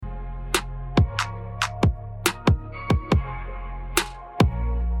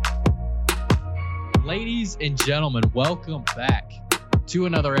Ladies and gentlemen, welcome back to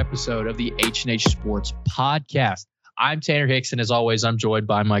another episode of the H&H Sports Podcast. I'm Tanner Hicks, and as always, I'm joined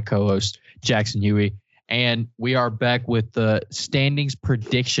by my co-host, Jackson Huey. And we are back with the standings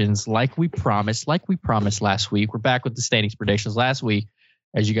predictions like we promised last week. We're back with the standings predictions. Last week,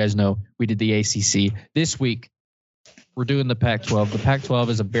 as you guys know, we did the ACC. This week, we're doing the Pac-12. The Pac-12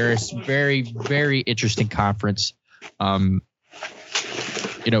 is a very, very interesting conference.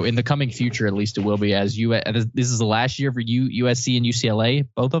 In the coming future, at least it will be, as this is the last year for USC and UCLA,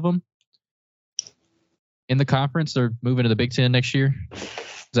 both of them in the conference. They're moving to the Big Ten next year.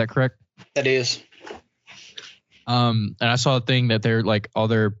 Is that correct? That is. And I saw a thing that they're like all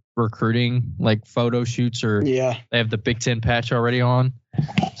their recruiting like photo shoots they have the Big Ten patch already on.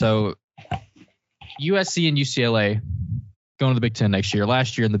 So USC and UCLA going to the Big Ten next year.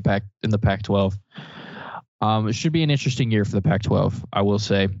 Last year in the Pac-12. It should be an interesting year for the Pac-12, I will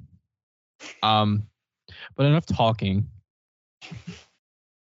say. But enough talking.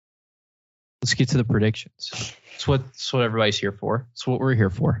 Let's get to the predictions. That's what everybody's here for. That's what we're here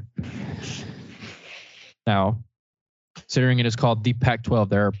for. Now, considering it is called the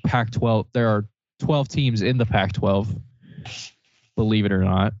Pac-12, there are 12 teams in the Pac-12, believe it or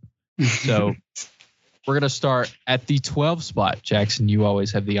not. So we're going to start at the 12 spot. Jackson, you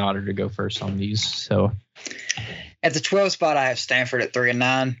always have the honor to go first on these. So at the 12 spot, I have Stanford at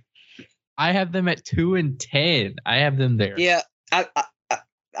 3-9. I have them at 2-10. I have them there. Yeah, I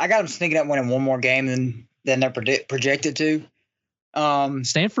got them sneaking up winning one more game than they're projected to.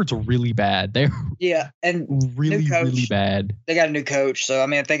 Stanford's really bad. And really bad. They got a new coach, so I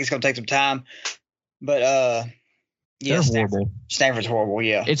think it's going to take some time. But they're horrible. Stanford's horrible.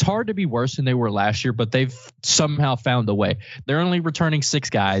 Yeah, it's hard to be worse than they were last year, but they've somehow found a way. They're only returning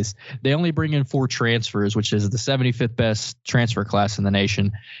 6 guys. They only bring in 4 transfers, which is the 75th best transfer class in the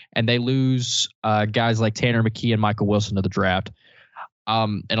nation, and they lose guys like Tanner McKee and Michael Wilson to the draft,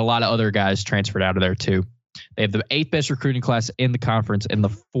 and a lot of other guys transferred out of there too. They have the 8th best recruiting class in the conference and the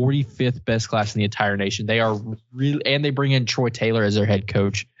 45th best class in the entire nation. They are really, and they bring in Troy Taylor as their head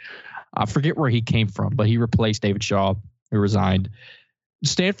coach. I forget where he came from, but he replaced David Shaw, who resigned.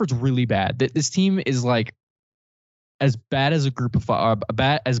 Stanford's really bad. This team is like as bad as a group of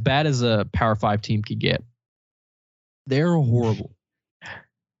as bad as a Power 5 team could get. They're horrible,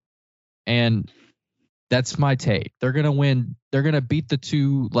 and that's my take. They're gonna win. They're gonna beat the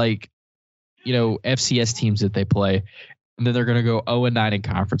 2 FCS teams that they play, and then they're gonna go 0-9 in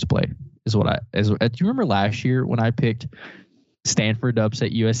conference play. Do you remember last year when I picked Stanford to upset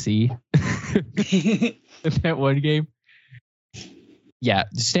USC in that one game? Yeah,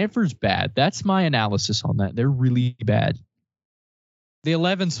 Stanford's bad. That's my analysis on that. They're really bad. The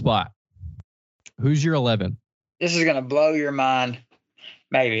 11th spot. Who's your 11? This is going to blow your mind,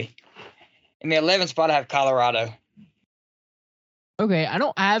 maybe. In the 11th spot, I have Colorado. Okay, I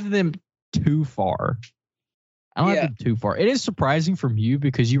don't have them too far. It is surprising from you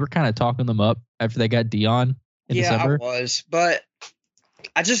because you were kind of talking them up after they got Dion. December. I was, but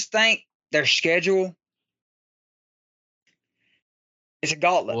I just think their schedule is a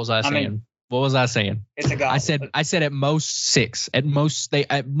gauntlet. What was I saying? It's a gauntlet. I said at most 6. At most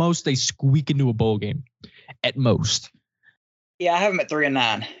they squeak into a bowl game. At most. Yeah, I have them at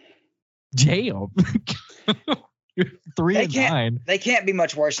 3-9. Damn. 3-9. They can't be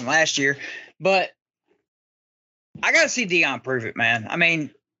much worse than last year, but I got to see Dion prove it, man.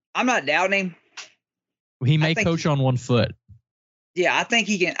 I'm not doubting him. He may coach on one foot. Yeah, I think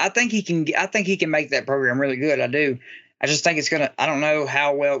he can. I think he can make that program really good. I do. I just think it's gonna. I don't know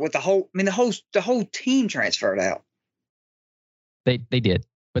how well with the whole team transferred out. They did,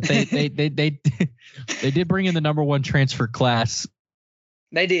 but they did bring in the number 1 transfer class.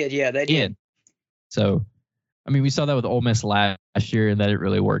 They did, yeah, they did. So, we saw that with Ole Miss last year, and that didn't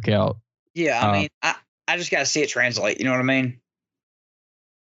really work out. Yeah, I just got to see it translate. You know what I mean?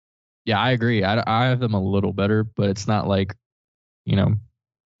 Yeah, I agree. I have them a little better, but it's not like, Yeah,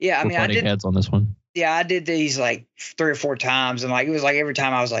 I did heads on this one. Yeah, I did these like 3 or 4 times, and it was like every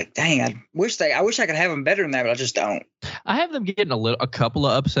time I was like, dang, I wish I could have them better than that, but I just don't. I have them getting a couple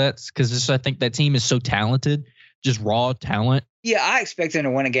of upsets because I think that team is so talented, just raw talent. Yeah, I expect them to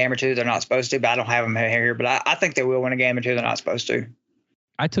win a game or 2. They're not supposed to, but I don't have them here. But I think they will win a game or 2. They're not supposed to.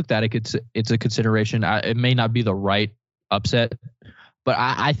 I took that. It's a consideration. It may not be the right upset, but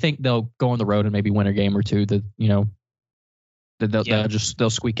I think they'll go on the road and maybe win a game or 2 that, they'll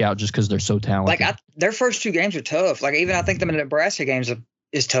squeak out just because they're so talented. Their first 2 games are tough. Even I think them in the Nebraska games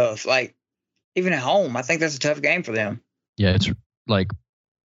is tough. Even at home, I think that's a tough game for them. Yeah, it's like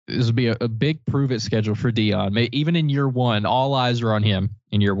this will be a big prove it schedule for Dion. Even in year one, all eyes are on him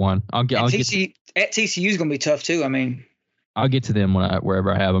in year one. At TCU is going to be tough too. I mean, I'll get to them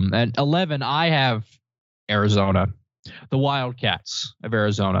wherever I have them. At 11, I have Arizona, the Wildcats of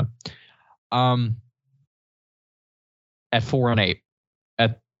Arizona. At 4-8,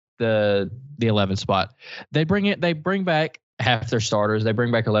 at the 11th spot, they bring back half their starters. They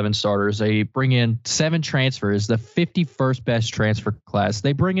bring back 11 starters. They bring in 7 transfers, the 51st best transfer class.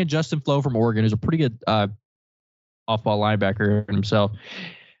 They bring in Justin Flo from Oregon, who's a pretty good off-ball linebacker himself.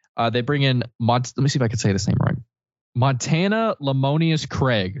 They bring in let me see if I can say this name right. Montana Lamonius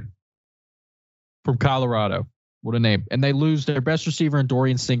Craig from Colorado. What a name. And they lose their best receiver in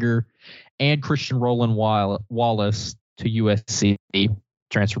Dorian Singer and Christian Roland Wallace to USC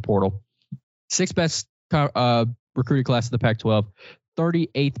transfer portal. 6th best recruiting class in the Pac-12.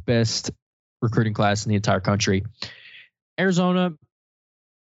 38th best recruiting class in the entire country. Arizona,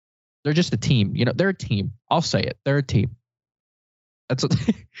 they're just a team. They're a team. I'll say it. They're a team.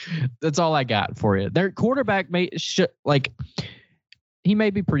 That's all I got for you. Their quarterback he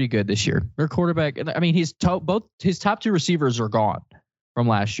may be pretty good this year. Their quarterback, I mean, both his top 2 receivers are gone from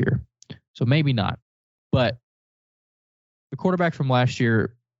last year, so maybe not. But the quarterback from last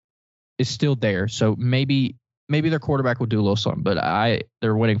year is still there, so maybe their quarterback will do a little something. But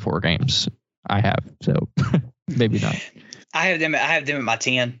they're winning 4 games. I have, so maybe not. I have them at my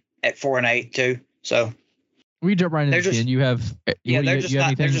 10 at 4-8 too. So. We jump right into 10. You have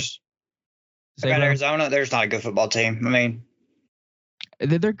Arizona. They're just not a good football team. I mean,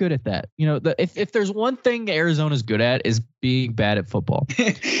 they're good at that. If there's one thing Arizona's good at is being bad at football.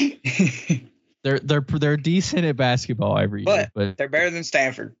 They're decent at basketball every year, but they're better than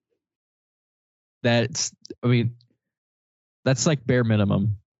Stanford. That's like bare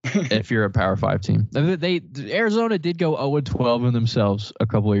minimum if you're a Power 5 team. Arizona did go 0-12 in themselves a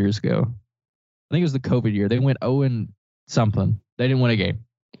couple of years ago. I think it was the COVID year. They went 0-something. They didn't win a game.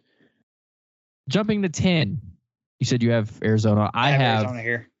 Jumping to 10, you said you have Arizona. I have Arizona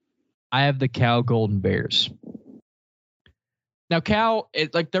here. I have the Cal Golden Bears. Now, Cal,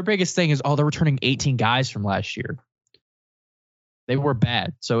 their biggest thing is, they're returning 18 guys from last year. They were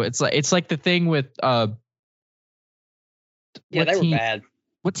bad. So it's like the thing with they were bad.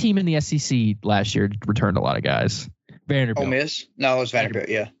 What team in the SEC last year returned a lot of guys? Vanderbilt. Ole Miss? No, it was Vanderbilt.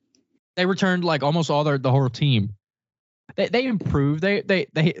 Yeah. They returned almost all the whole team. They improved.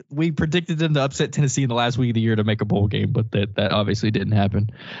 We predicted them to upset Tennessee in the last week of the year to make a bowl game, but that obviously didn't happen.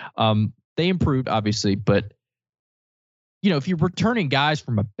 They improved, obviously, but if you're returning guys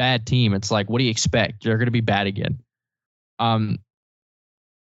from a bad team, it's like, what do you expect? They're going to be bad again.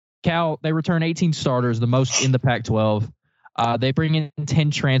 Cal, they return 18 starters, the most in the Pac-12. They bring in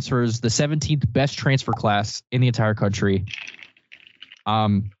 10 transfers, the 17th best transfer class in the entire country.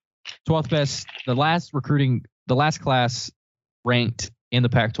 12th best, the last class ranked in the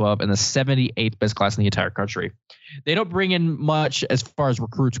Pac-12 and the 78th best class in the entire country. They don't bring in much as far as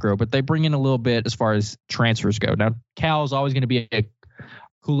recruits go, but they bring in a little bit as far as transfers go. Now, Cal is always going to be a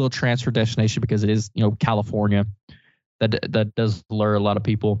cool little transfer destination because it is, California. That does lure a lot of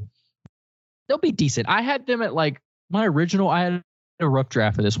people. They'll be decent. I had them at my original. I had a rough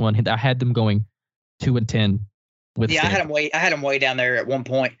draft for this one. I had them going 2-10 with. Yeah, I had them way down there at one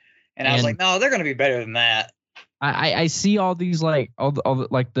point, and I was like, no, they're going to be better than that. I see all these all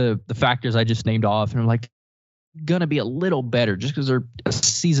the factors I just named off, and I'm like, gonna be a little better just because they're a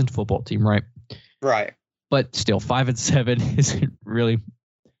seasoned football team, right? Right. But still, 5-7 isn't really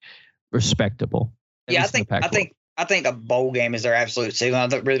respectable. Yeah, I think a bowl game is their absolute ceiling. I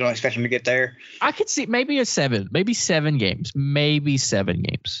really don't expect them to get there. I could see maybe a 7, maybe 7 games, They're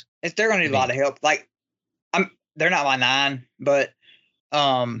going to need a lot of help. They're not my 9, but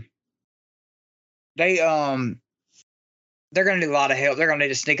they're going to need a lot of help. They're going to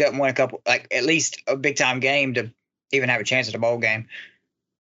need to sneak up and win a couple, at least a big time game to even have a chance at a bowl game.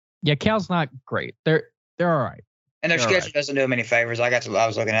 Yeah, Cal's not great. They're all right. And their schedule doesn't do them any favors. I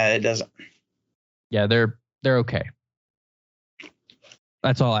was looking at it. It doesn't. Yeah, they're okay.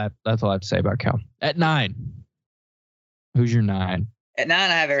 That's all I have to say about Cal. At 9, who's your 9? At 9,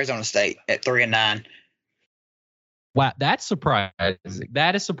 I have Arizona State at 3-9. Wow, that's surprising.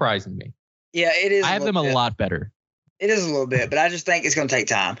 That is surprising me. Yeah, it is. I have them a lot better. It is a little bit, but I just think it's going to take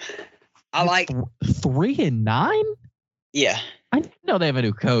time. I like 3-9. Yeah, I know they have a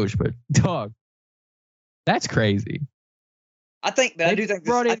new coach, but dog, that's crazy. I think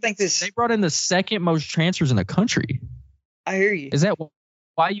this. They brought in the second most transfers in the country. I hear you. Is that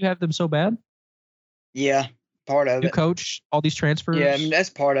why you have them so bad? Yeah, part of new it. Coach, all these transfers. Yeah, I mean that's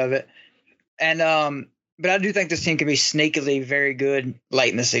part of it. And But I do think this team could be sneakily very good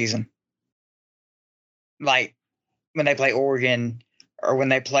late in the season. Like when they play Oregon or when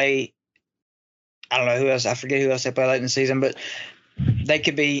they play, I don't know who else. I forget who else they play late in the season, but I think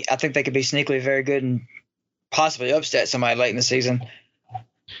they could be sneakily very good and possibly upset somebody late in the season.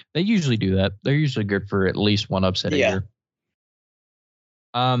 They usually do that. They're usually good for at least one upset a year.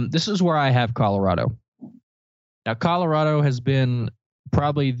 This is where I have Colorado. Now, Colorado has been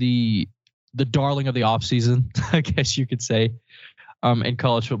probably the darling of the offseason, I guess you could say, in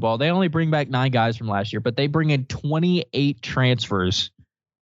college football. They only bring back 9 guys from last year, but they bring in 28 transfers.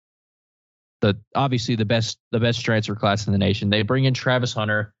 Obviously the best transfer class in the nation. They bring in Travis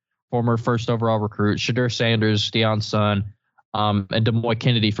Hunter, former first overall recruit, Shedeur Sanders, Deion Sun, and Demoy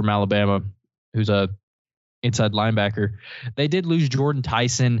Kennedy from Alabama, who's a inside linebacker. They did lose Jordan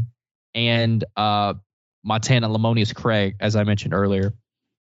Tyson and Montana Lamonius Craig, as I mentioned earlier.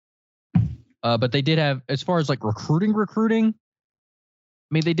 But they did have, as far as like recruiting, I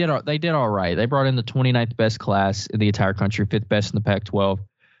mean, they did all right. They brought in the 29th best class in the entire country, 5th best in the Pac-12.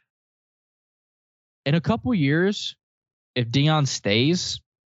 In a couple years, if Deion stays,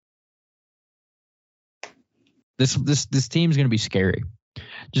 this team's going to be scary.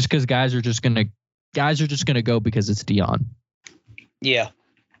 Just because guys are just going to go because it's Deion. Yeah.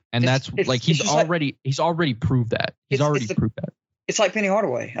 And he's already proved that. He's already proved that. It's like Penny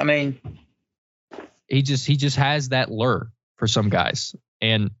Hardaway. I mean, he just has that lure for some guys.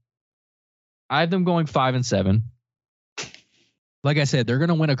 And I have them going 5-7. Like I said, they're going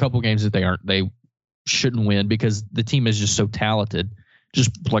to win a couple games that they shouldn't win because the team is just so talented.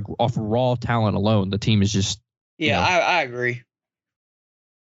 Just like off raw talent alone, the team is just. Yeah, I agree.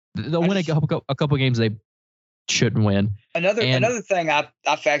 They'll win a couple games they shouldn't win. Another thing I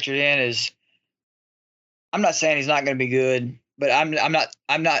factored in is, I'm not saying he's not going to be good, but I'm not.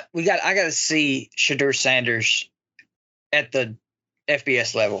 I got to see Shedeur Sanders at the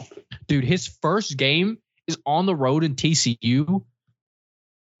FBS level. Dude, his first game is on the road in TCU.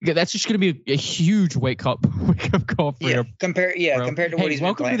 Yeah, that's just going to be a huge wake up call for him. Compared to what he's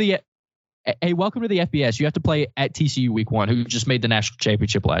been playing. Welcome to the FBS. You have to play at TCU week 1, who just made the national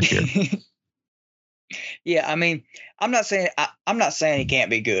championship last year. Yeah, I mean, I'm not saying he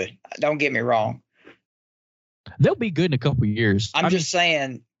can't be good. Don't get me wrong. They'll be good in a couple of years. I'm just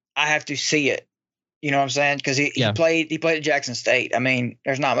saying I have to see it. You know what I'm saying? Because he played at Jackson State. I mean,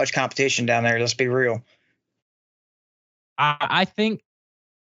 there's not much competition down there. Let's be real. I think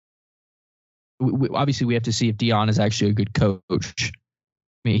obviously we have to see if Deion is actually a good coach.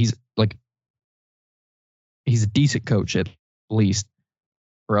 I mean, he's a decent coach at least,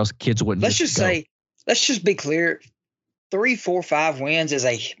 or else kids wouldn't. Let's just be clear. 3, 4, 5 wins is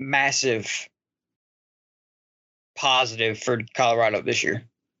a massive positive for Colorado this year.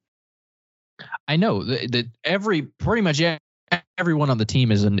 I know that pretty much everyone on the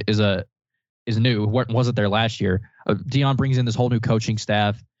team is new. Wasn't there last year? Deion brings in this whole new coaching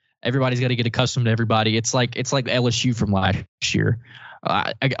staff. Everybody's got to get accustomed to everybody. It's like LSU from last year.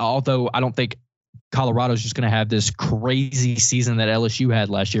 Although I don't think Colorado's just going to have this crazy season that LSU had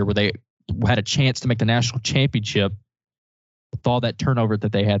last year, where they had a chance to make the national championship with all that turnover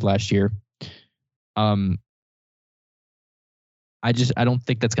that they had last year. I don't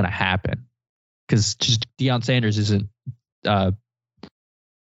think that's going to happen, because just Deion Sanders isn't Brian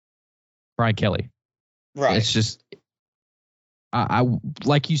Kelly. Right. It's just, I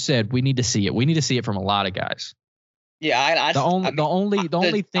like you said, we need to see it. We need to see it from a lot of guys. Yeah, the only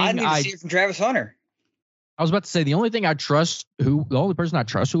thing I need to see it from Travis Hunter. I was about to say the only person I trust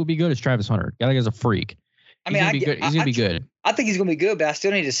who will be good is Travis Hunter. That guy's a freak. He's gonna be good. I think he's gonna be good, but I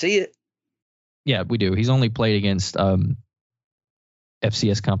still need to see it. Yeah, we do. He's only played against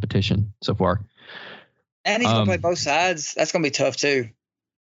FCS competition so far. And he's gonna play both sides. That's gonna be tough too.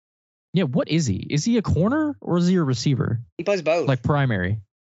 Yeah, what is he? Is he a corner or is he a receiver? He plays both. Like primary.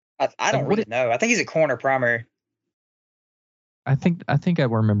 I don't really know. I think he's a corner primary. I think I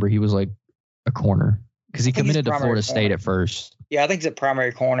remember he was like a corner because he committed to Florida State at first. Yeah, I think he's a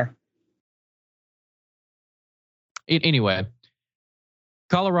primary corner. Anyway,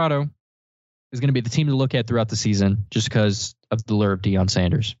 Colorado is going to be the team to look at throughout the season just because of the lure of Deion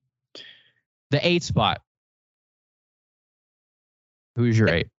Sanders. The 8th spot. Who is your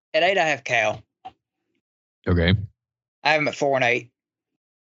 8? At 8, I have Cal. Okay. I have him at 4-8.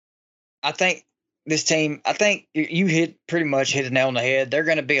 I think this team, you pretty much hit the nail on the head. They're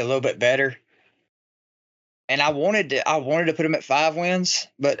going to be a little bit better. And I wanted to put them at 5 wins,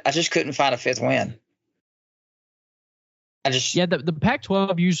 but I just couldn't find a 5th win. The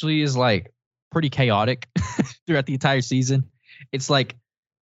Pac-12 usually is like pretty chaotic throughout the entire season. It's like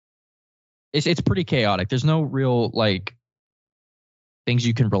it's pretty chaotic. There's no real like things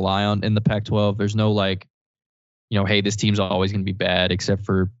you can rely on in the Pac-12. There's no like, hey, this team's always going to be bad except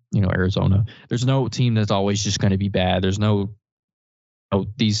for, Arizona. There's no team that's always just going to be bad. There's no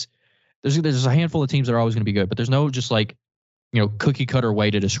there's a handful of teams that are always going to be good, but there's no just like, cookie cutter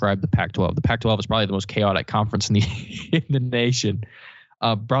way to describe the Pac-12. The Pac-12 is probably the most chaotic conference in the in the nation,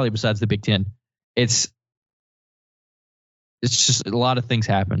 probably besides the Big Ten. It's just a lot of things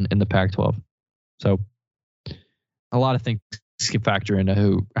happen in the Pac-12, so a lot of things can factor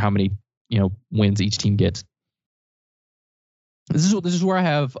into how many wins each team gets. This is where I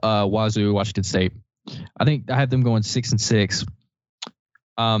have Wazoo, Washington State. I think I have them going 6-6.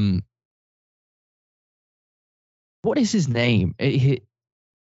 What is his name? The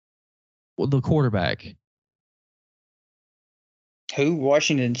quarterback. Who?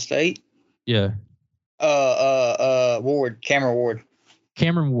 Washington State? Yeah. Ward. Cameron Ward.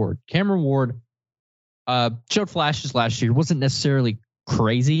 Cameron Ward showed flashes last year. Wasn't necessarily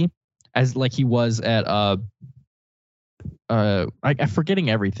crazy as like he was at I'm forgetting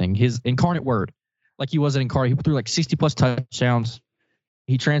everything. His Incarnate Word. Like he was at Incarnate. He threw like 60 plus touchdowns.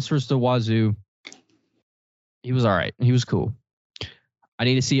 He transfers to Wazoo. He was all right. He was cool. I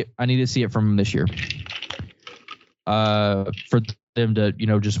need to see it from him this year. For them to,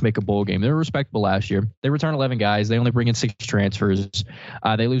 just make a bowl game. They were respectable last year. They return 11 guys. They only bring in 6 transfers.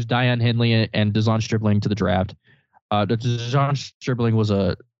 They lose Dion Henley and Dazon Stribling to the draft. Dazon Stribling was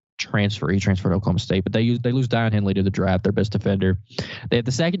a transfer. He transferred to Oklahoma State, but they lose Dion Henley to the draft, their best defender. They have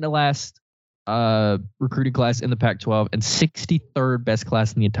the second to last recruiting class in the Pac-12 and 63rd best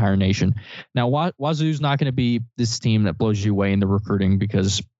class in the entire nation. Now, Wazoo's not going to be this team that blows you away in the recruiting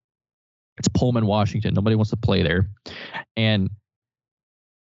because it's Pullman, Washington. Nobody wants to play there. And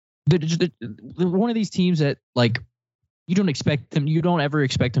they're one of these teams that, like, you don't ever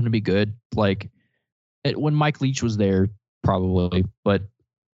expect them to be good. Like, when Mike Leach was there, probably, but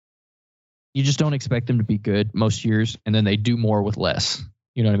you just don't expect them to be good most years, and then they do more with less.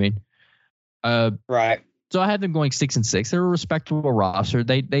 You know what I mean? Right. So I had them going 6-6. They're a respectable roster.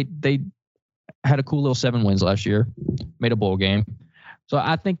 They had a cool little 7 wins last year, made a bowl game. So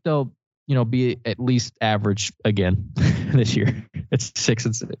I think they'll, be at least average again this year. It's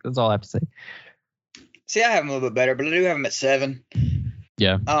 6-6. That's all I have to say. See, I have them a little bit better, but I do have them at 7.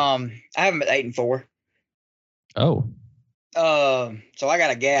 Yeah. I have them at 8-4. Oh. So I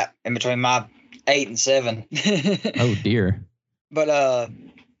got a gap in between my 8 and 7. Oh dear. But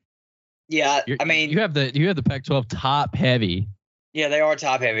yeah, I mean, you have the Pac-12 top heavy. Yeah, they are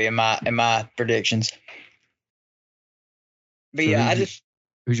top heavy in my predictions. But So yeah,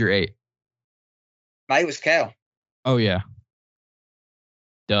 who's your 8? My 8 was Cal. Oh yeah.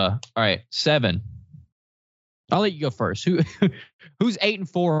 Duh. All right, 7. I'll let you go first. Who's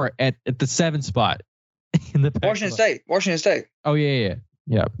 8-4 at the 7 spot in the Pac-12? Washington State. Oh yeah.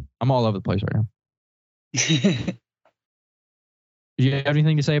 I'm all over the place right now. Do you have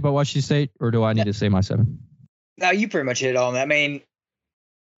anything to say about Washington State, or do I need to say my 7? No, you pretty much hit it on. I mean,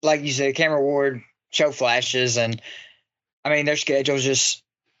 like you said, Cameron Ward show flashes, and I mean their schedule's just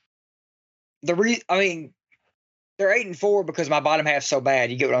they're 8-4 because my bottom half's so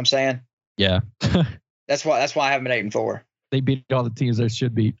bad. You get what I'm saying? Yeah. That's why I have them at 8-4. They beat all the teams they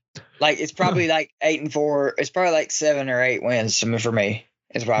should beat. Like it's probably like 8-4. It's probably like 7 or 8 wins for me.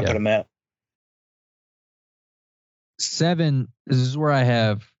 Is where I put them at. 7. This is where I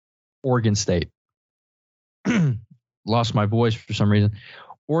have Oregon State. Lost my voice for some reason.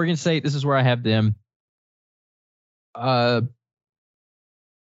 Oregon State. This is where I have them. There's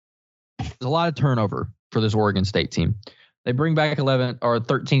a lot of turnover for this Oregon State team. They bring back 11 or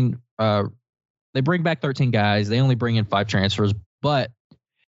 13. They bring back 13 guys. They only bring in 5 transfers, but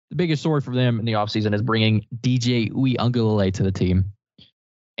the biggest story for them in the offseason is bringing DJ Uiagalelei to the team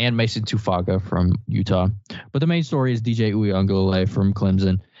and Mason Tufaga from Utah. But the main story is DJ Uiagalelei from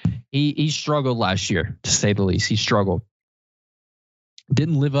Clemson. He struggled last year, to say the least. He struggled.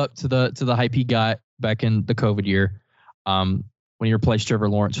 Didn't live up to the hype he got back in the COVID year. When he replaced Trevor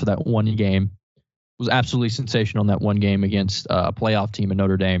Lawrence for that one game. Was absolutely sensational in that one game against a playoff team in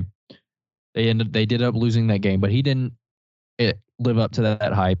Notre Dame. They ended up losing that game, but he didn't live up to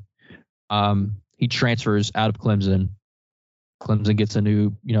that hype. He transfers out of Clemson. Clemson gets a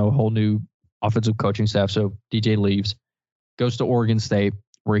new, whole new offensive coaching staff. So DJ leaves, goes to Oregon State,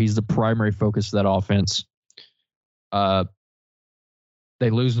 where he's the primary focus of that offense. They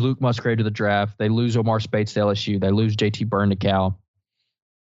lose Luke Musgrave to the draft. They lose Omar Speights to LSU. They lose JT Byrne to Cal.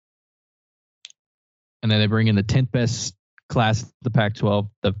 And then they bring in the 10th best class of the Pac-12,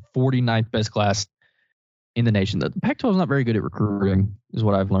 the 49th best class in the nation. The Pac-12 is not very good at recruiting, is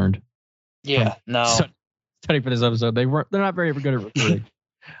what I've learned. Yeah, no. Studying for this episode, they're not very good at recruiting.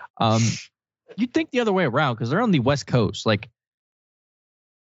 You'd think the other way around because they're on the West Coast. Like,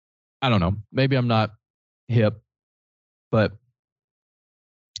 I don't know. Maybe I'm not hip, but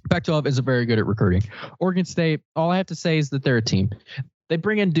Pac-12 isn't very good at recruiting. Oregon State, all I have to say is that they're a team. They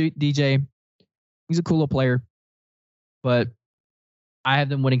bring in DJ. He's a cool little player, but I have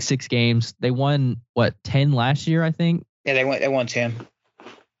them winning 6 games. They won 10 last year, I think. Yeah, they won 10.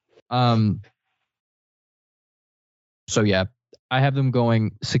 So yeah, I have them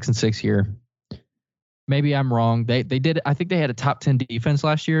going 6-6 here. Maybe I'm wrong. They did. I think they had a top 10 defense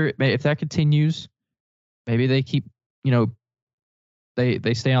last year. If that continues, maybe they keep.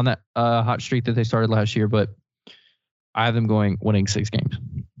 They stay on that hot streak that they started last year. But I have them winning 6 games.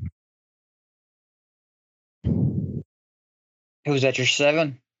 Who's at your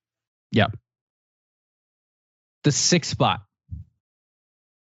 7? Yeah. The 6th spot.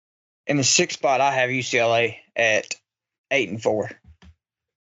 In the 6th spot, I have UCLA at 8-4.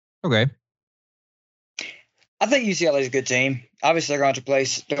 Okay. I think UCLA is a good team. Obviously, they're going to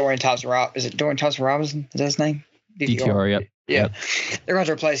replace Dorian Thompson. Is it Dorian Thompson Robinson? Is that his name? DTR, yep. Yeah. Yep. They're going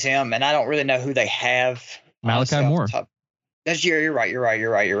to replace him, and I don't really know who they have. Malachi Moore. That's you're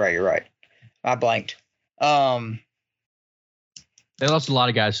right. I blanked. They lost a lot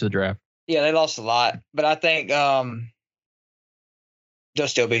of guys to the draft. Yeah, they lost a lot, but I think they'll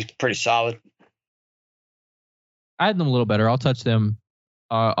still be pretty solid. I had them a little better. I'll touch them.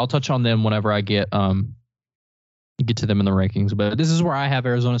 I'll touch on them whenever I get to them in the rankings. But this is where I have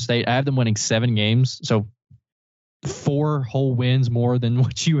Arizona State. I have them winning 7 games, so 4 whole wins more than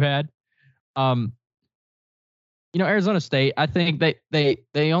what you had. Arizona State, I think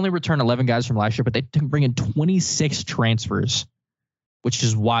they only returned 11 guys from last year, but they bring in 26 transfers, which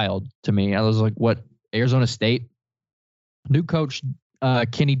is wild to me. I was like, what? Arizona State? New coach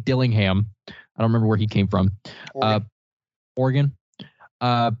Kenny Dillingham. I don't remember where he came from. Oregon.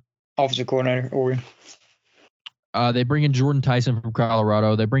 Offensive coordinator, Oregon. They bring in Jordan Tyson from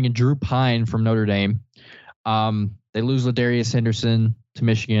Colorado. They bring in Drew Pine from Notre Dame. They lose Ladarius Henderson to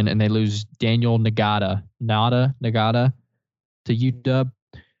Michigan, and they lose Daniel Nagata to UW.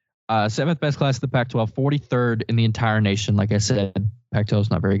 7th best class of the Pac-12, 43rd in the entire nation. Like I said, Pac-12 is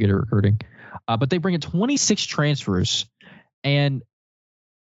not very good at recruiting. But they bring in 26 transfers, and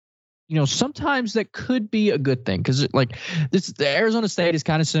sometimes that could be a good thing because the Arizona State is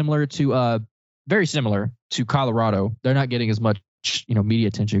kind of similar to very similar to Colorado. They're not getting as much media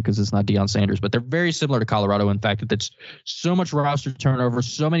attention because it's not Deion Sanders, but they're very similar to Colorado in fact that it's so much roster turnover,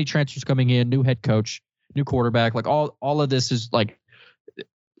 so many transfers coming in, new head coach, new quarterback. Like all of this is like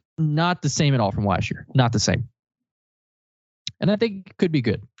not the same at all from last year. Not the same. And I think it could be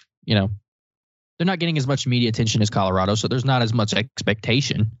good. They're not getting as much media attention as Colorado, so there's not as much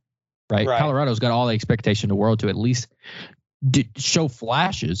expectation, right? Colorado's got all the expectation in the world to at least show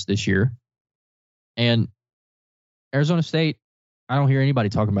flashes this year. And Arizona State, I don't hear anybody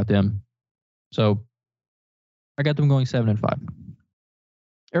talking about them. So I got them going 7-5.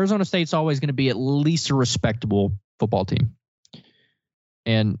 Arizona State's always going to be at least a respectable football team.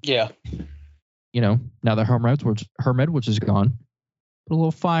 And yeah, now that Herm Edwards is gone, put a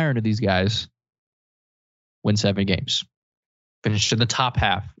little fire into these guys. Win 7 games. Finish in the top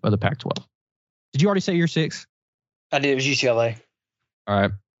half of the Pac-12. Did you already say your 6? I did. It was UCLA. All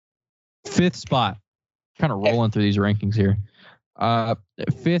right. 5th spot. Kind of rolling through these rankings here.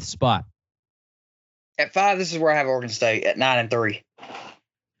 5th spot. At 5, this is where I have Oregon State at 9-3.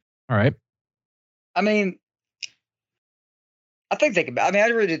 All right. I mean, I think they could. I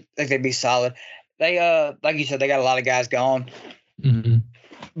really think they'd be solid. They, like you said, they got a lot of guys gone. Mm-hmm.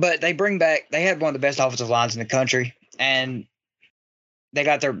 But they bring back. They had one of the best offensive lines in the country, and they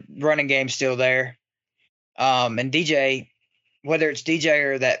got their running game still there. And DJ, whether it's DJ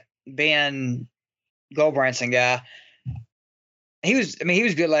or that Ben Goldbranson guy, he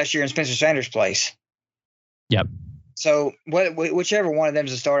was good last year in Spencer Sanders' place. Yep. So whichever one of them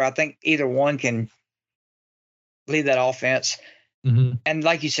is a starter, I think either one can lead that offense. Mm-hmm. And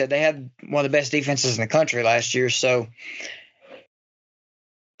like you said, they had one of the best defenses in the country last year. So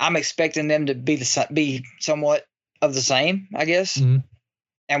I'm expecting them to be somewhat of the same, I guess, and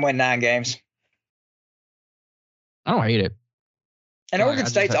win 9 games. I don't hate it. And Oregon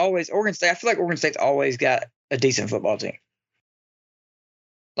State. I feel like Oregon State's always got a decent football team.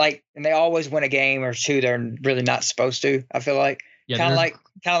 And they always win a game or 2 they're really not supposed to. I feel like kind of like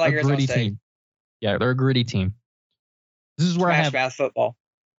Arizona State. Team. Yeah, they're a gritty team. This is where I have mouth football.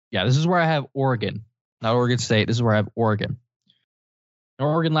 Yeah, this is where I have Oregon, not Oregon State. This is where I have Oregon.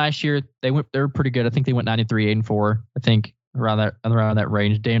 Oregon last year they were pretty good. I think they went 9-3, 8-4. I think around that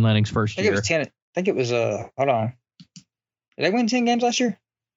range. Dan Lanning's first I think year. it was 10. I think it was hold on. Did they win 10 games last year?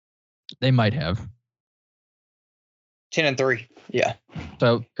 They might have. 10-3. Yeah.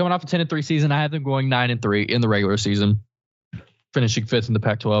 So coming off a 10-3 season, I have them going 9-3 in the regular season, finishing 5th in the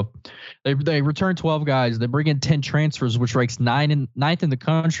Pac-12. They return 12 guys. They bring in 10 transfers, which ranks 9th in the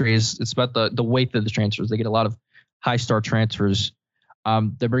country. It's about the weight of the transfers. They get a lot of high star transfers.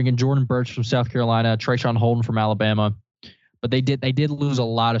 They bring in Jordan Birch from South Carolina, Trayshawn Holden from Alabama. But they did lose a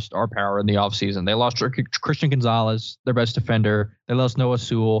lot of star power in the offseason. They lost Christian Gonzalez, their best defender. They lost Noah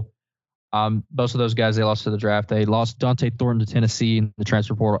Sewell. Both of those guys they lost to the draft. They lost Dante Thornton to Tennessee in the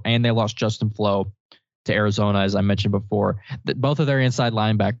transfer portal, and they lost Justin Flo to Arizona, as I mentioned before. Both of their inside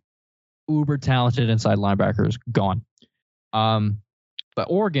linebackers, uber talented inside linebackers, gone. But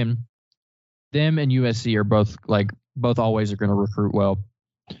Oregon, them and USC are both always are going to recruit well.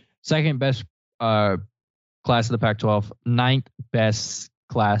 Second best class of the Pac-12, 9th best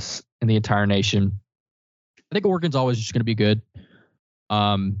class in the entire nation. I think Oregon's always just going to be good.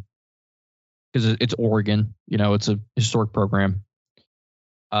 Because it's Oregon, it's a historic program.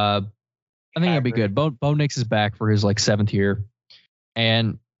 I think it'll be good. Bo Nix is back for his 7th year,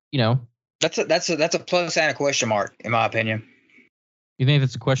 and that's a plus and a question mark in my opinion. You think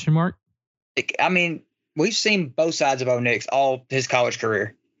that's a question mark? I mean, we've seen both sides of Bo Nix all his college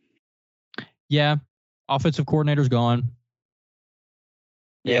career. Yeah, offensive coordinator's gone.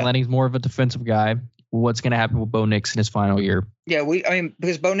 Yeah, Lanning's more of a defensive guy. What's going to happen with Bo Nix in his final year? Yeah,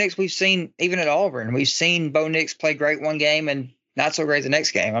 because Bo Nix, we've seen even at Auburn, we've seen Bo Nix play great one game and not so great the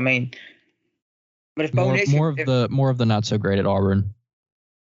next game. I mean, but if Bo Nix more of the not so great at Auburn.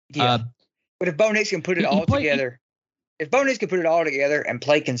 Yeah, but if Bo Nix can put it all together, if Bo Nix can put it all together and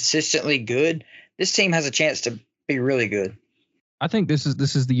play consistently good, this team has a chance to be really good. I think this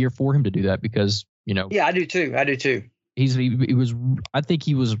is the year for him to do that because Yeah, I do too. I think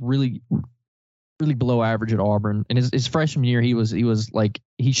he was really below average at Auburn. In his freshman year, he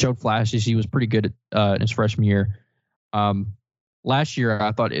he showed flashes. He was pretty good at in his freshman year. Last year,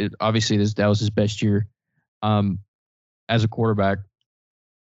 I thought that was his best year as a quarterback.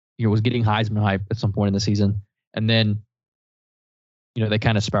 Was getting Heisman hype at some point in the season, and then they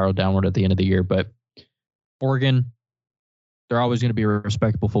kind of spiraled downward at the end of the year. But Oregon, they're always going to be a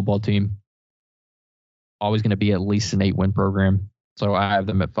respectable football team. Always going to be at least an 8-win program. So I have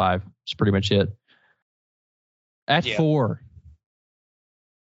them at 5. That's pretty much it. At 4.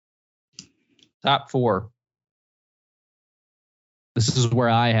 Top 4. This is where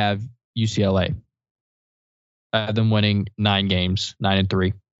I have UCLA. I have them winning 9 games,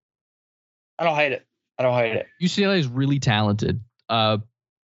 9-3. I don't hate it. UCLA is really talented.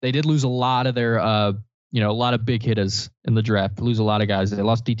 They did lose a lot of their, a lot of big hitters in the draft. They lose a lot of guys. They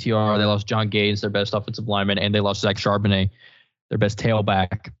lost DTR. They lost John Gaines, their best offensive lineman, and they lost Zach Charbonnet, their best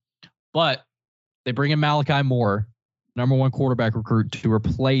tailback. But they bring in Malachi Moore, number 1 quarterback recruit, to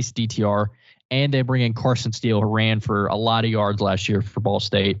replace DTR, and they bring in Carson Steele, who ran for a lot of yards last year for Ball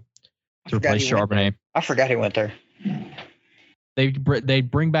State, to replace Charbonnet. I forgot he went there. They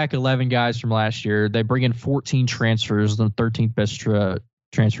bring back 11 guys from last year. They bring in 14 transfers, the 13th best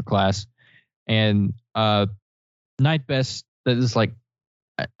transfer class, and 9th best. That is I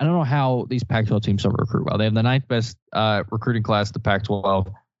don't know how these Pac-12 teams don't recruit well. They have the 9th best recruiting class of the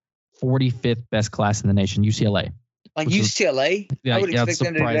Pac-12, 45th best class in the nation, UCLA. UCLA? I would expect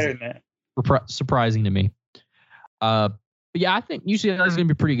them to do better than that. Surprising to me. But yeah, I think UCLA is going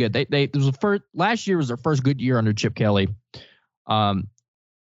to be pretty good. Last year was their first good year under Chip Kelly.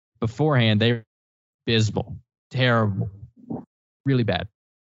 Beforehand, they were abysmal, terrible, really bad.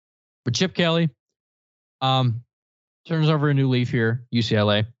 But Chip Kelly turns over a new leaf here.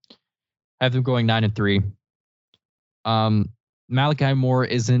 UCLA, I have them going 9-3. Malachi Moore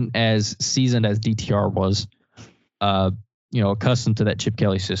isn't as seasoned as DTR was, accustomed to that Chip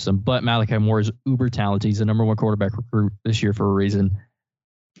Kelly system. But Malachi Moore is uber talented. He's the number 1 quarterback recruit this year for a reason.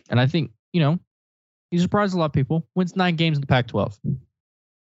 And I think, he surprised a lot of people. Wins 9 games in the Pac-12.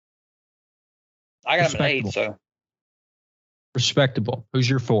 I got him at 8, so. Respectable. Who's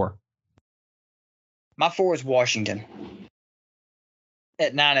your 4? My 4 is Washington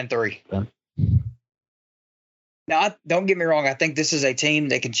at 9-3. Yeah. Now, don't get me wrong. I think this is a team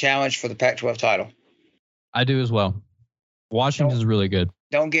that can challenge for the Pac-12 title. I do as well. Washington's really good.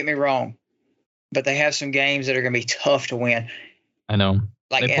 Don't get me wrong, but they have some games that are going to be tough to win. I know.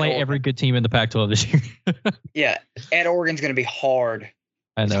 They play every good team in the Pac-12 this year. Yeah, at Oregon's going to be hard.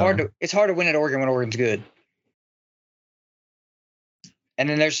 I know. It's hard to win at Oregon when Oregon's good. And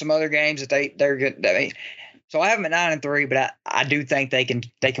then there's some other games that they're good. So I have them at 9-3, but I do think they can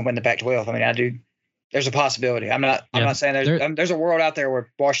win the Pac-12. I mean, I do. there's a possibility. I'm not saying there's a world out there where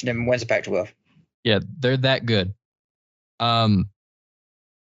Washington wins the Pac-12. Yeah, they're that good.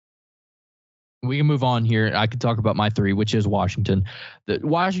 We can move on here. I could talk about my 3, which is Washington.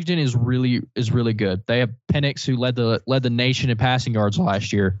 Washington is really good. They have Penix, who led the nation in passing yards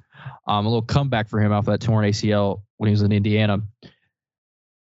last year. A little comeback for him off that torn ACL when he was in Indiana,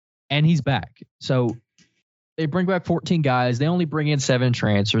 and he's back. So they bring back 14 guys. They only bring in 7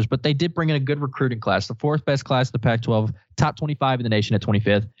 transfers, but they did bring in a good recruiting class, the 4th best class in the Pac-12, top 25 in the nation at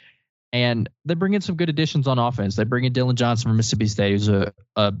 25th. And they bring in some good additions on offense. They bring in Dylan Johnson from Mississippi State, who's a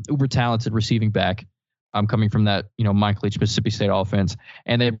uber talented receiving back, coming from that Mike Leach Mississippi State offense.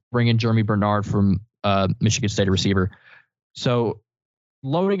 And they bring in Jeremy Bernard from Michigan State receiver. So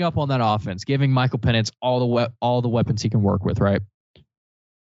loading up on that offense, giving Michael Penix all the weapons he can work with, right?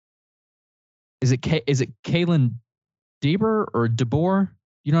 Is it Kalen DeBoer or DeBoer?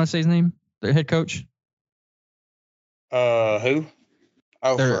 You know how to say his name? The head coach. Who?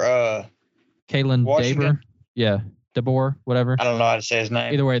 Oh, for Kalen DeBoer. Yeah, DeBoer, whatever. I don't know how to say his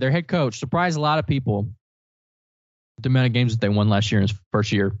name. Either way, their head coach surprised a lot of people. The amount of games that they won last year in his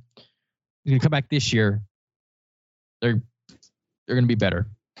first year. He's gonna come back this year. They're gonna be better.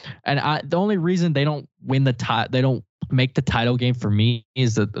 And the only reason they don't win they don't make the title game for me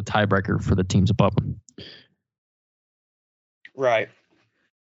is the tiebreaker for the teams above them. Right.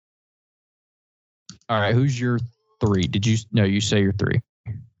 All right. Who's your 3? You say your 3?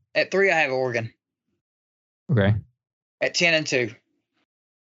 At 3, I have Oregon. Okay. At 10-2.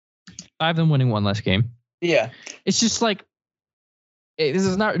 I have them winning one less game. Yeah. It's just like, it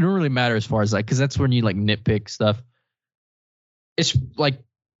don't really matter as far as because that's when you nitpick stuff. It's like,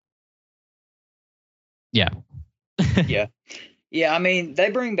 yeah. Yeah. Yeah. I mean,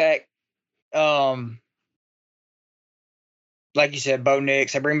 they bring back, like you said, Bo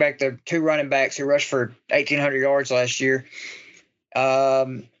Nix. They bring back the 2 running backs who rushed for 1,800 yards last year.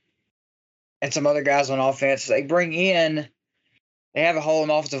 And some other guys on offense. They have a hole in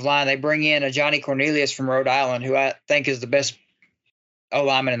the offensive line. They bring in a Johnny Cornelius from Rhode Island, who I think is the best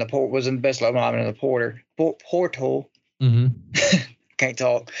O-lineman in the portal. Was the best O-lineman in the portal. Mm-hmm. Can't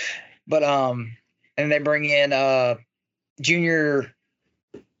talk. But and they bring in Junior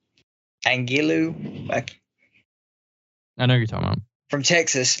Angilu. I know who you're talking about. From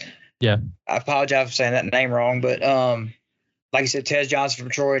Texas. Yeah. I apologize for saying that name wrong, but like you said, Tez Johnson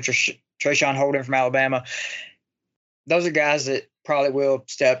from Troy, Trayshawn Holden from Alabama. Those are guys that probably will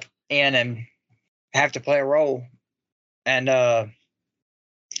step in and have to play a role. And Dan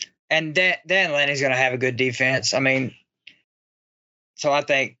Lanny's going to have a good defense. I mean, so I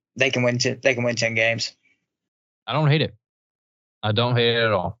think they can win 10 games. I don't hate it. I don't hate it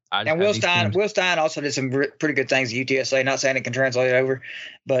at all. And Will Stein also did some pretty good things at UTSA. Not saying it can translate over,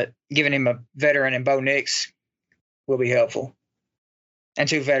 but giving him a veteran and Bo Nix will be helpful. And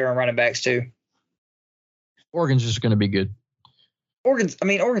 2 veteran running backs too. Oregon's just going to be good. Oregon's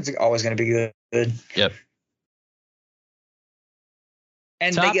always going to be good. Yep.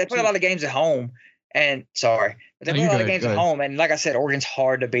 And they play a lot of games at home. And play a lot of games at home. And like I said, Oregon's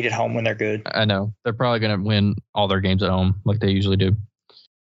hard to beat at home when they're good. I know. They're probably going to win all their games at home like they usually do.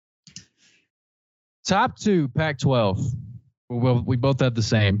 Top 2, Pac-12. Well, we both have the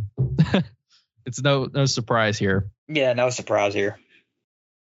same. It's no surprise here. Yeah, no surprise here.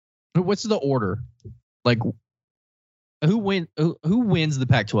 What's the order? Who wins the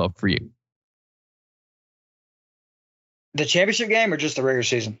Pac-12 for you? The championship game or just the regular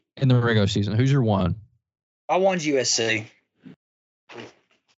season? In the regular season. Who's your 1? I won USC.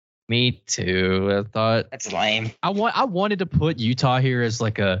 Me too. I thought that's lame. I wanted to put Utah here as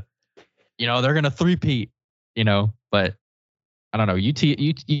they're gonna three-peat, but I don't know.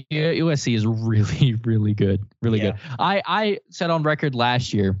 USC is really, really good. Really good. I said on record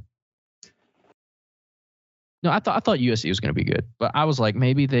last year. No, I thought USC was going to be good, but I was like,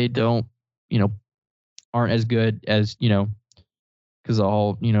 maybe they don't, aren't as good as, because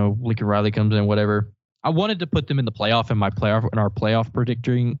all, Lincoln Riley comes in, whatever. I wanted to put them in the playoff in our playoff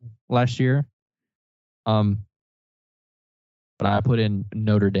predicting last year. But I put in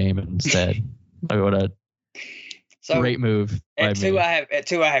Notre Dame instead. What a great move. At 2, I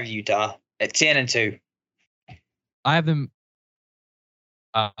have Utah at 10-2. I have them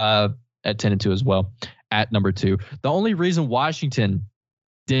at 10-2 as well. At number 2. The only reason Washington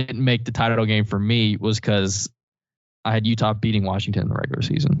didn't make the title game for me was because I had Utah beating Washington in the regular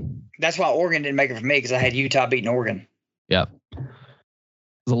season. That's why Oregon didn't make it for me, because I had Utah beating Oregon. Yeah. There's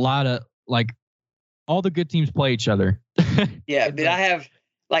a lot of all the good teams play each other. Yeah, but I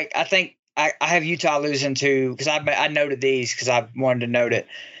think I have Utah losing to, because I noted these because I wanted to note it.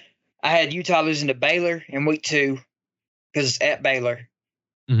 I had Utah losing to Baylor in week 2 because it's at Baylor.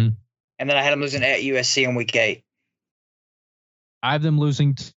 Mm-hmm. And then I had them losing at USC in week 8. I have them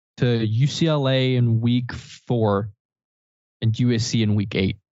losing to UCLA in week 4 and USC in week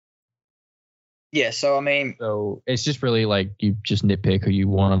 8. Yeah, so I mean, so it's just really like you just nitpick who you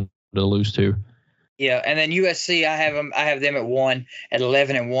want them to lose to. Yeah, and then USC, I have them at 1 at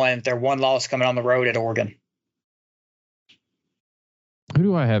 11-1. Their one loss coming on the road at Oregon. Who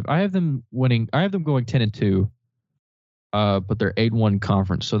do I have? I have them winning. I have them going 10-2. But they're 8-1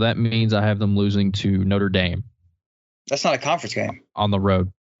 conference, so that means I have them losing to Notre Dame. That's not a conference game. On the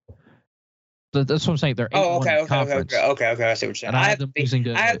road. That's what I'm saying. They're 8-1 conference. Okay. I see what you're saying. And I have them losing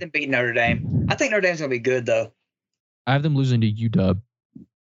to. I have them beating Notre Dame. I think Notre Dame's gonna be good though. I have them losing to UW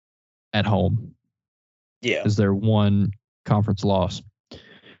at home. Yeah, is their one conference loss.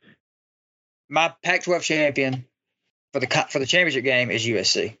 My Pac-12 champion for the championship game is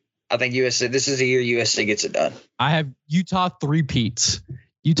USC. I think USC. This is the year USC gets it done. I have Utah three-peats.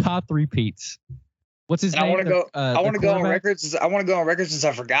 What's his name? I want to go on records. I want to go on record since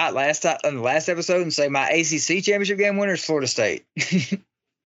I forgot on the last episode and say my ACC championship game winner is Florida State.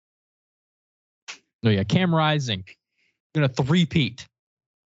 Oh yeah, Cam Rising gonna three-peat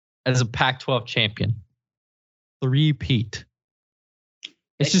as a Pac-12 champion. Three-peat.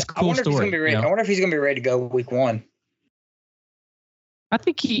 It's just a cool story. I wonder if he's gonna be ready to go week 1. I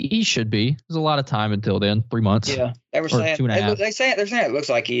think he should be. There's a lot of time until then. 3 months. Yeah, they were saying 2.5. They're saying it looks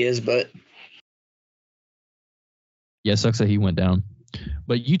like he is, but yeah, it sucks that he went down.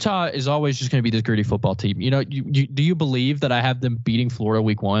 But Utah is always just going to be this gritty football team. You know, do you believe that I have them beating Florida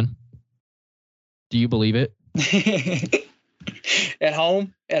week 1? Do you believe it? At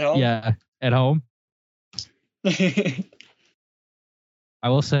home? Yeah, at home. I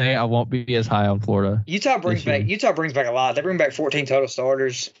will say I won't be as high on Florida. Utah brings back a lot. They bring back 14 total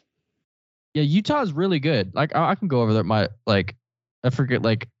starters. Yeah, Utah is really good. Like I can go over there. I forget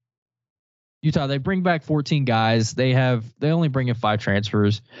Utah. They bring back 14 guys. They only bring in 5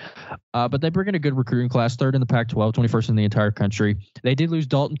 transfers, but they bring in a good recruiting class. 3rd in the Pac-12, 21st in the entire country. They did lose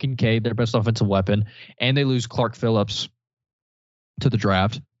Dalton Kincaid, their best offensive weapon, and they lose Clark Phillips to the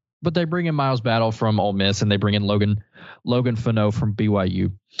draft. But they bring in Miles Battle from Ole Miss, and they bring in Logan Fano from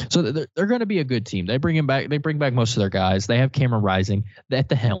BYU. So they're going to be a good team. They bring back most of their guys. They have Cameron Rising at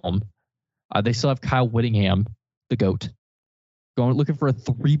the helm. They still have Kyle Whittingham, the GOAT, looking for a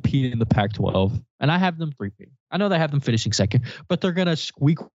three-peat in the Pac-12. And I have them three-peat. I know they have them finishing second, but they're going to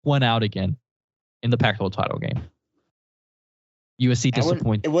squeak one out again in the Pac-12 title game. USC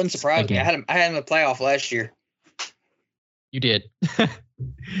disappointed. It wouldn't surprise me. I had them in the playoff last year. You did.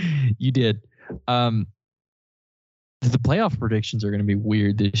 You did. The playoff predictions are going to be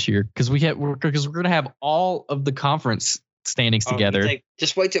weird this year because we're going to have all of the conference standings together.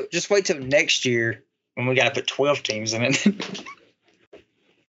 Just wait till next year when we got to put 12 teams in it.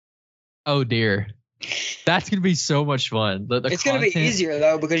 Oh dear, that's going to be so much fun. It's going to be easier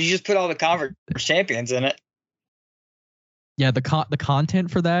though because you just put all the conference champions in it. Yeah, the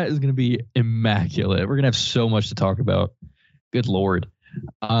content for that is going to be immaculate. We're going to have so much to talk about. Good Lord.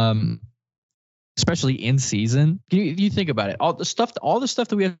 Especially in season. You think about it. All the stuff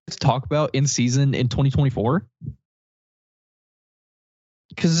that we have to talk about in season in 2024.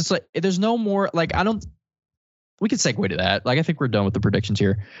 Because it's like there's no more we could segue to that. I think we're done with the predictions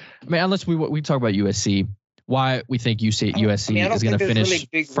here. I mean, unless we talk about USC. Why we think USC is going to finish really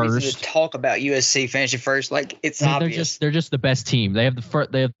big first. To talk about USC finishing first, it's obvious. They're just the best team. They have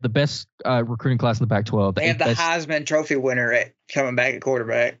the best recruiting class in the Pac-12. They have the Heisman Trophy winner coming back at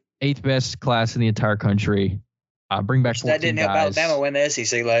quarterback. 8th best class in the entire country. Bring back 14 that didn't help Alabama win the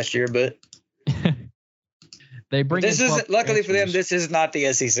SEC last year, but they bring. Luckily for them, this is not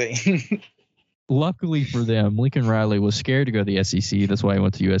the SEC. Luckily for them, Lincoln Riley was scared to go to the SEC. That's why he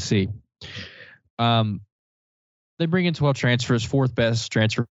went to USC. They bring in 12 transfers, 4th best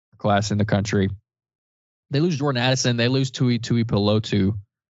transfer class in the country. They lose Jordan Addison. They lose Tui Pelotu.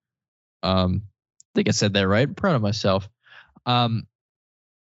 I think I said that right. I'm proud of myself. The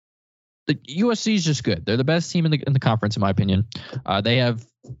USC is just good. They're the best team in the conference, in my opinion. They have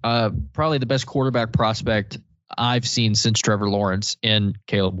probably the best quarterback prospect I've seen since Trevor Lawrence in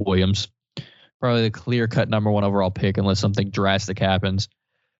Caleb Williams. Probably the clear-cut number 1 overall pick unless something drastic happens.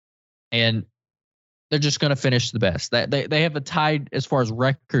 And they're just going to finish the best. They have a tied as far as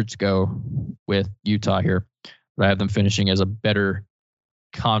records go with Utah here. But I have them finishing as a better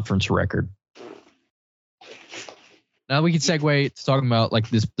conference record. Now we can segue to talking about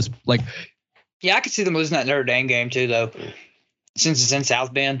this. Yeah, I could see them losing that Notre Dame game too, though, since it's in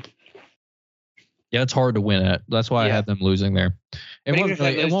South Bend. Yeah, it's hard to win at. That's why I had them losing there.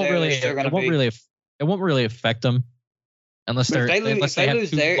 It won't really affect them unless they have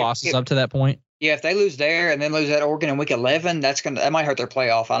two losses up to that point. Yeah, if they lose there and then lose at Oregon in week 11, that might hurt their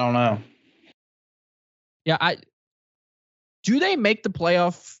playoff. I don't know. Yeah, do they make the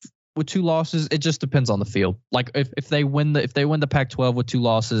playoff with 2 losses? It just depends on the field. Like if they win the Pac-12 with 2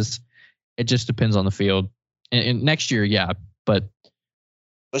 losses, it just depends on the field. And next year, yeah, but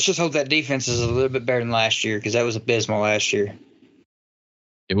let's just hope that defense is a little bit better than last year, because that was abysmal last year.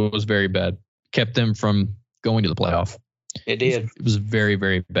 It was very bad. Kept them from going to the playoff. It did. It was very,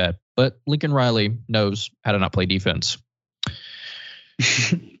 very bad. But Lincoln Riley knows how to not play defense.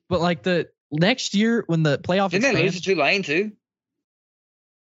 But like the next year when the playoff didn't they lose to Tulane too?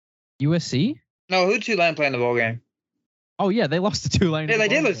 USC? No, who did Tulane play in the bowl game? Oh yeah, they lost to Tulane. Yeah, they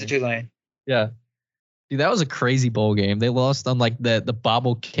did lose to Tulane. Yeah. Dude, that was a crazy bowl game. They lost on like the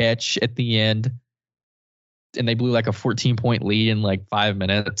bobble catch at the end, and they blew like a 14-point lead in like 5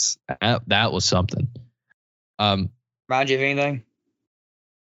 minutes. That was something. Remind you of anything?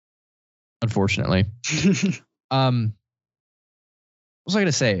 Unfortunately. What was I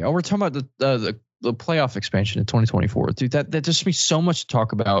gonna say? Oh, we're talking about the playoff expansion in 2024. Dude, that just be so much to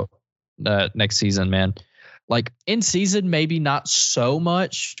talk about next season, man. Like in season, maybe not so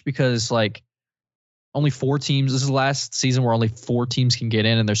much, because like only 4 teams. This is the last season where only 4 teams can get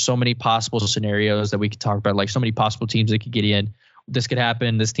in, and there's so many possible scenarios that we could talk about. Like so many possible teams that could get in. This could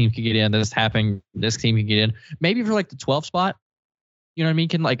happen. This team could get in. This happened. This team can get in. Maybe for like the 12 spot. You know what I mean?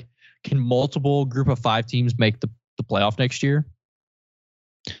 Can multiple group of 5 teams make the playoff next year?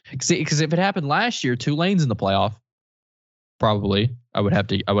 Because if it happened last year, Tulane's in the playoff. Probably, I would have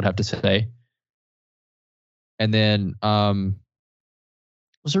to say. And then,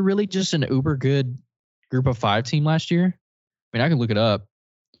 was there really just an uber good group of 5 team last year? I mean, I can look it up.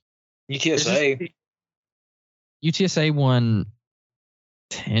 UTSA won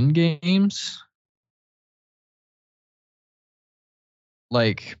 10 games.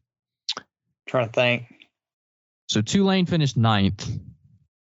 Like, trying to think. So Tulane finished 9th.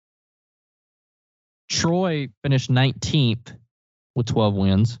 Troy finished 19th with 12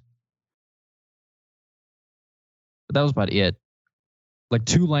 wins. But that was about it. Like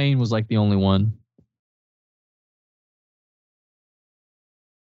Tulane was like the only one.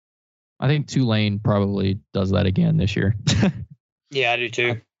 I think Tulane probably does that again this year. Yeah, I do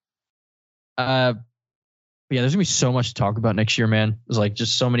too. But yeah, there's gonna be so much to talk about next year, man. There's like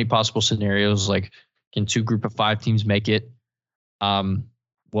just so many possible scenarios. Like, can 2 group of 5 teams make it?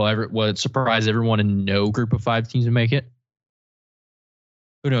 Will it surprise everyone and no group of 5 teams to make it?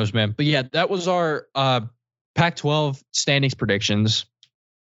 Who knows, man? But yeah, that was our Pac-12 standings predictions.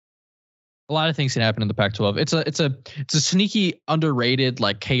 A lot of things can happen in the Pac-12. It's a sneaky, underrated,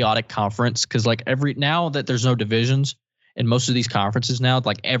 like chaotic conference, because like now that there's no divisions in most of these conferences now,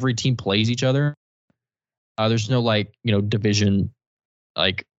 like every team plays each other. There's no like division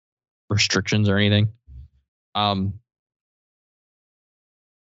like restrictions or anything.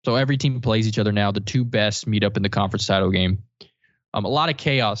 So every team plays each other now. The 2 best meet up in the conference title game. A lot of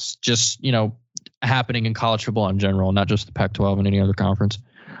chaos just, happening in college football in general, not just the Pac-12 and any other conference.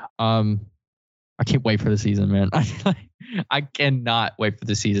 I can't wait for the season, man. I cannot wait for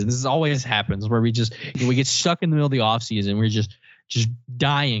the season. This always happens where we just we get stuck in the middle of the off season. We're just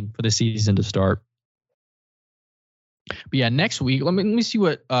dying for the season to start. But yeah, next week, let me see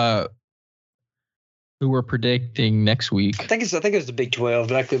what who we're predicting next week. I think it's the Big 12,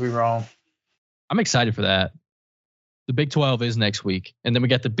 but I could be wrong. I'm excited for that. The Big 12 is next week, and then we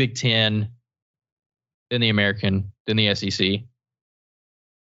got the Big 10, then the American, then the SEC,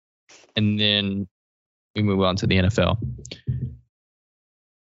 and then we move on to the NFL.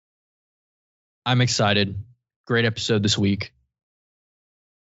 I'm excited. Great episode this week.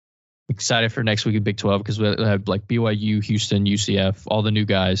 Excited for next week in Big 12 because we have like BYU, Houston, UCF, all the new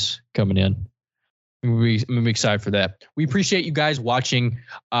guys coming in. I'm excited for that. We appreciate you guys watching.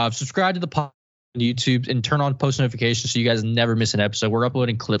 Subscribe to the podcast on YouTube and turn on post notifications so you guys never miss an episode. We're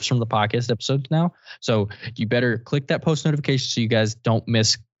uploading clips from the podcast episodes now, so you better click that post notification so you guys don't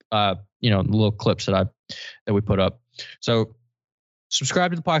miss the little clips that we put up. So subscribe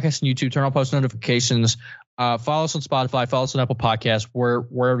to the podcast on YouTube, turn on post notifications. Follow us on Spotify, follow us on Apple Podcasts,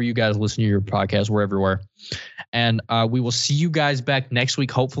 wherever you guys listen to your podcast, we're everywhere. And we will see you guys back next week,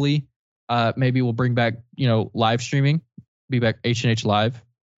 hopefully. Maybe we'll bring back, live streaming, be back H&H Live.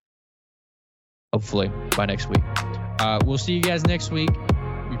 Hopefully by next week. We'll see you guys next week.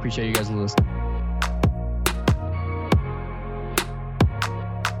 We appreciate you guys listening.